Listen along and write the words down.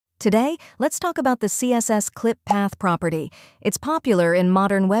Today, let's talk about the CSS clip path property. It's popular in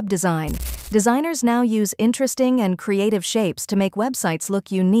modern web design. Designers now use interesting and creative shapes to make websites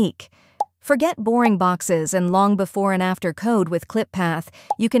look unique. Forget boring boxes and long before and after code with clip path.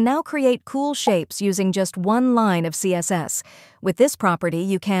 You can now create cool shapes using just one line of CSS. With this property,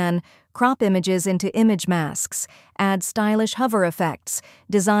 you can crop images into image masks, add stylish hover effects,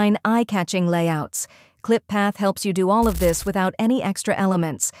 design eye-catching layouts. Clip path helps you do all of this without any extra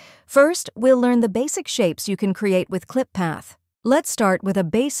elements. First, we'll learn the basic shapes you can create with clip path. Let's start with a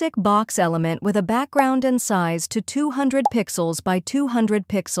basic box element with a background and size to 200 pixels by 200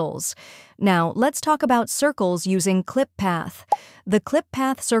 pixels. Now, let's talk about circles using clip path. The clip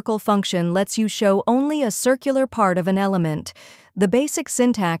path circle function lets you show only a circular part of an element. The basic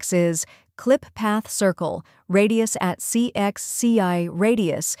syntax is clip path circle, radius at CX/CI.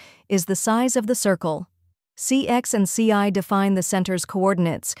 Radius is the size of the circle. CX and CI define the center's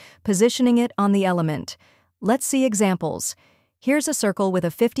coordinates, positioning it on the element. Let's see examples. Here's a circle with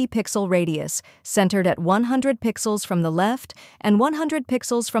a 50-pixel radius, centered at 100 pixels from the left and 100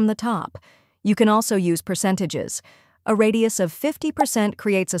 pixels from the top. You can also use percentages. A radius of 50%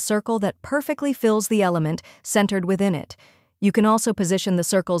 creates a circle that perfectly fills the element centered within it. You can also position the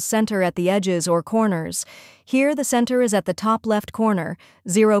circle's center at the edges or corners. Here, the center is at the top left corner,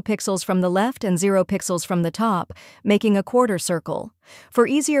 0 pixels from the left and 0 pixels from the top, making a quarter circle. For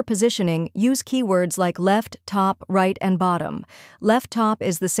easier positioning, use keywords like left, top, right, and bottom. Left top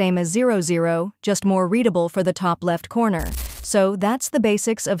is the same as 0, 0, just more readable for the top left corner. So that's the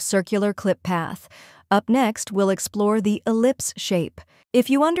basics of circular clip path. Up next, we'll explore the ellipse shape. If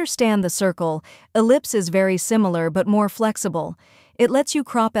you understand the circle, ellipse is very similar but more flexible. It lets you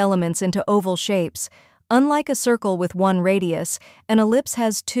crop elements into oval shapes. Unlike a circle with one radius, an ellipse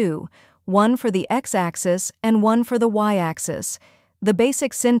has two, one for the x-axis and one for the y-axis. The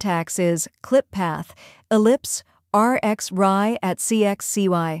basic syntax is clip path, ellipse, rx ri at cx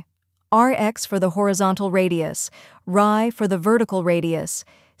cy. Rx for the horizontal radius, ri for the vertical radius.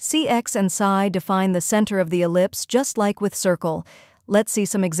 CX and Psi define the center of the ellipse just like with circle. Let's see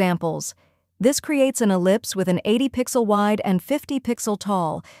some examples. This creates an ellipse with an 80-pixel wide and 50-pixel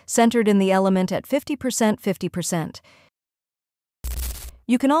tall, centered in the element at 50%, 50%.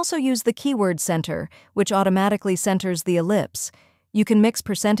 You can also use the keyword center, which automatically centers the ellipse. You can mix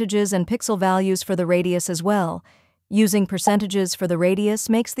percentages and pixel values for the radius as well. Using percentages for the radius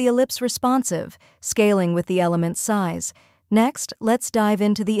makes the ellipse responsive, scaling with the element's size. Next, let's dive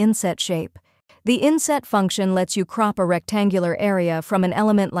into the inset shape. The inset function lets you crop a rectangular area from an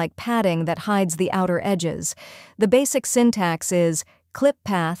element like padding that hides the outer edges. The basic syntax is clip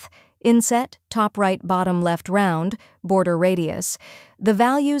path, inset, top right, bottom left round, border radius. The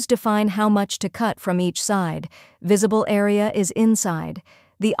values define how much to cut from each side. Visible area is inside.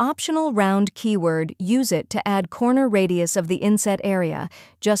 The optional round keyword, use it to add corner radius of the inset area,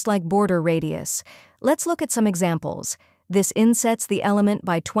 just like border radius. Let's look at some examples. This insets the element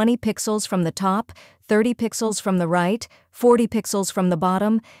by 20 pixels from the top, 30 pixels from the right, 40 pixels from the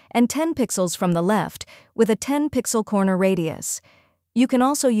bottom, and 10 pixels from the left, with a 10-pixel corner radius. You can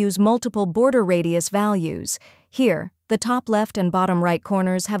also use multiple border radius values. Here, the top left and bottom right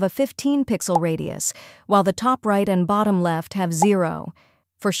corners have a 15-pixel radius, while the top right and bottom left have 0.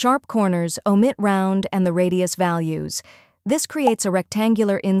 For sharp corners, omit round and the radius values. This creates a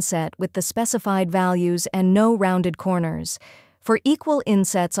rectangular inset with the specified values and no rounded corners. For equal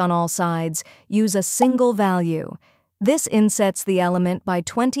insets on all sides, use a single value. This insets the element by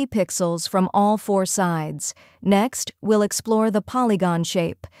 20 pixels from all four sides. Next, we'll explore the polygon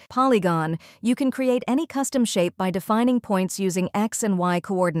shape. Polygon, you can create any custom shape by defining points using x and y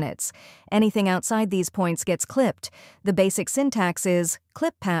coordinates. Anything outside these points gets clipped. The basic syntax is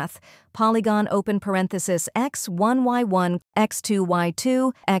clip path, polygon open parenthesis x1y1,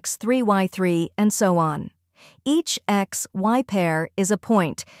 x2y2, x3y3, and so on. Each x-y pair is a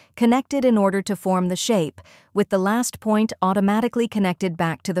point, connected in order to form the shape, with the last point automatically connected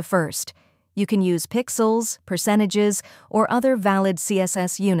back to the first. You can use pixels, percentages, or other valid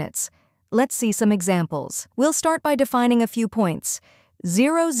CSS units. Let's see some examples. We'll start by defining a few points.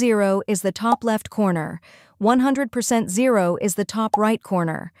 0, 0 is the top left corner. 100% 0 is the top right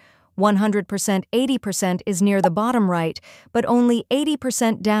corner. 100% 80% is near the bottom right, but only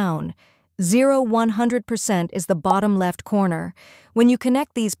 80% down. 0, 100% is the bottom left corner. When you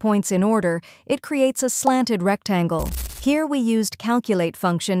connect these points in order, it creates a slanted rectangle. Here we used calculate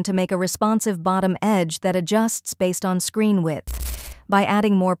function to make a responsive bottom edge that adjusts based on screen width. By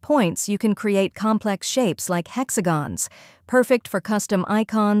adding more points, you can create complex shapes like hexagons. perfect for custom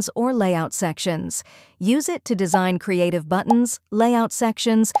icons or layout sections. Use it to design creative buttons, layout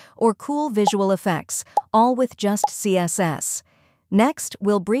sections, or cool visual effects, all with just CSS. Next,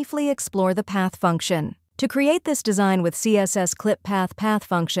 we'll briefly explore the path function. To create this design with CSS clip path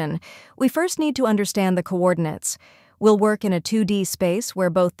function, we first need to understand the coordinates. We'll work in a 2D space where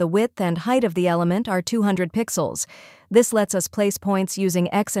both the width and height of the element are 200 pixels. This lets us place points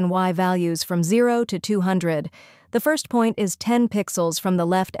using x and y values from 0 to 200. The first point is 10 pixels from the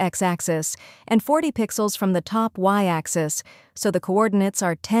left x-axis and 40 pixels from the top y-axis, so the coordinates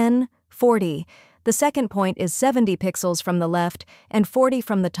are 10, 40. The second point is 70 pixels from the left and 40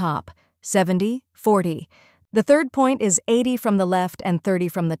 from the top, 70, 40. The third point is 80 from the left and 30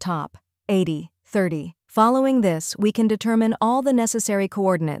 from the top, 80, 30. Following this, we can determine all the necessary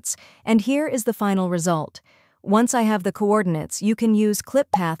coordinates, and here is the final result. Once I have the coordinates, you can use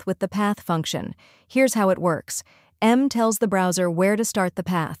clip path with the path function. Here's how it works. M tells the browser where to start the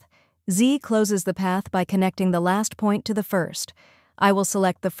path. Z closes the path by connecting the last point to the first. I will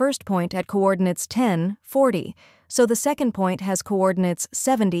select the first point at coordinates 10, 40, so the second point has coordinates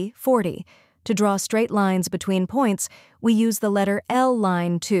 70, 40. To draw straight lines between points, we use the letter L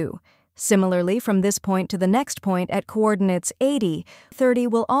line 2. Similarly, from this point to the next point at coordinates 80, 30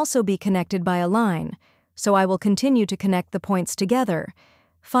 will also be connected by a line, so I will continue to connect the points together.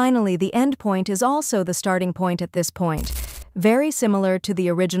 Finally, the end point is also the starting point at this point. Very similar to the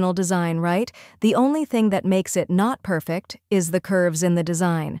original design, right? The only thing that makes it not perfect is the curves in the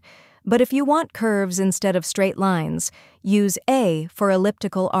design. But if you want curves instead of straight lines, use A for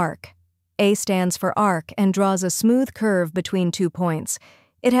elliptical arc. A stands for arc and draws a smooth curve between 2 points.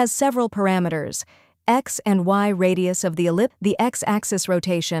 It has several parameters: x and y radius of the ellipse, the x-axis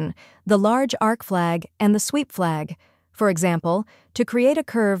rotation, the large arc flag, and the sweep flag. For example, to create a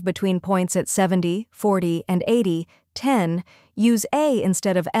curve between points at 70, 40, and 80, 10, use A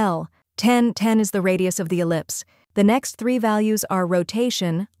instead of L. 10 is the radius of the ellipse. The next 3 values are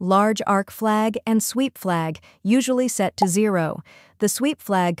rotation, large arc flag, and sweep flag, usually set to 0. The sweep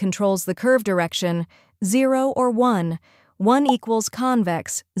flag controls the curve direction, 0 or 1. 1 equals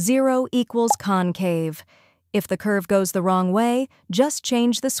convex, 0 equals concave. If the curve goes the wrong way, just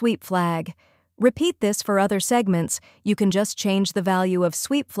change the sweep flag. Repeat this for other segments. You can just change the value of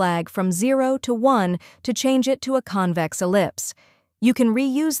sweep flag from 0 to 1 to change it to a convex ellipse. You can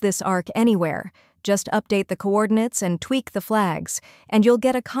reuse this arc anywhere. Just update the coordinates and tweak the flags, and you'll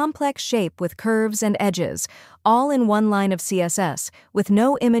get a complex shape with curves and edges, all in one line of CSS, with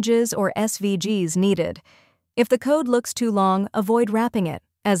no images or SVGs needed. If the code looks too long, avoid wrapping it,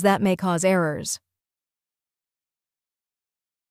 as that may cause errors.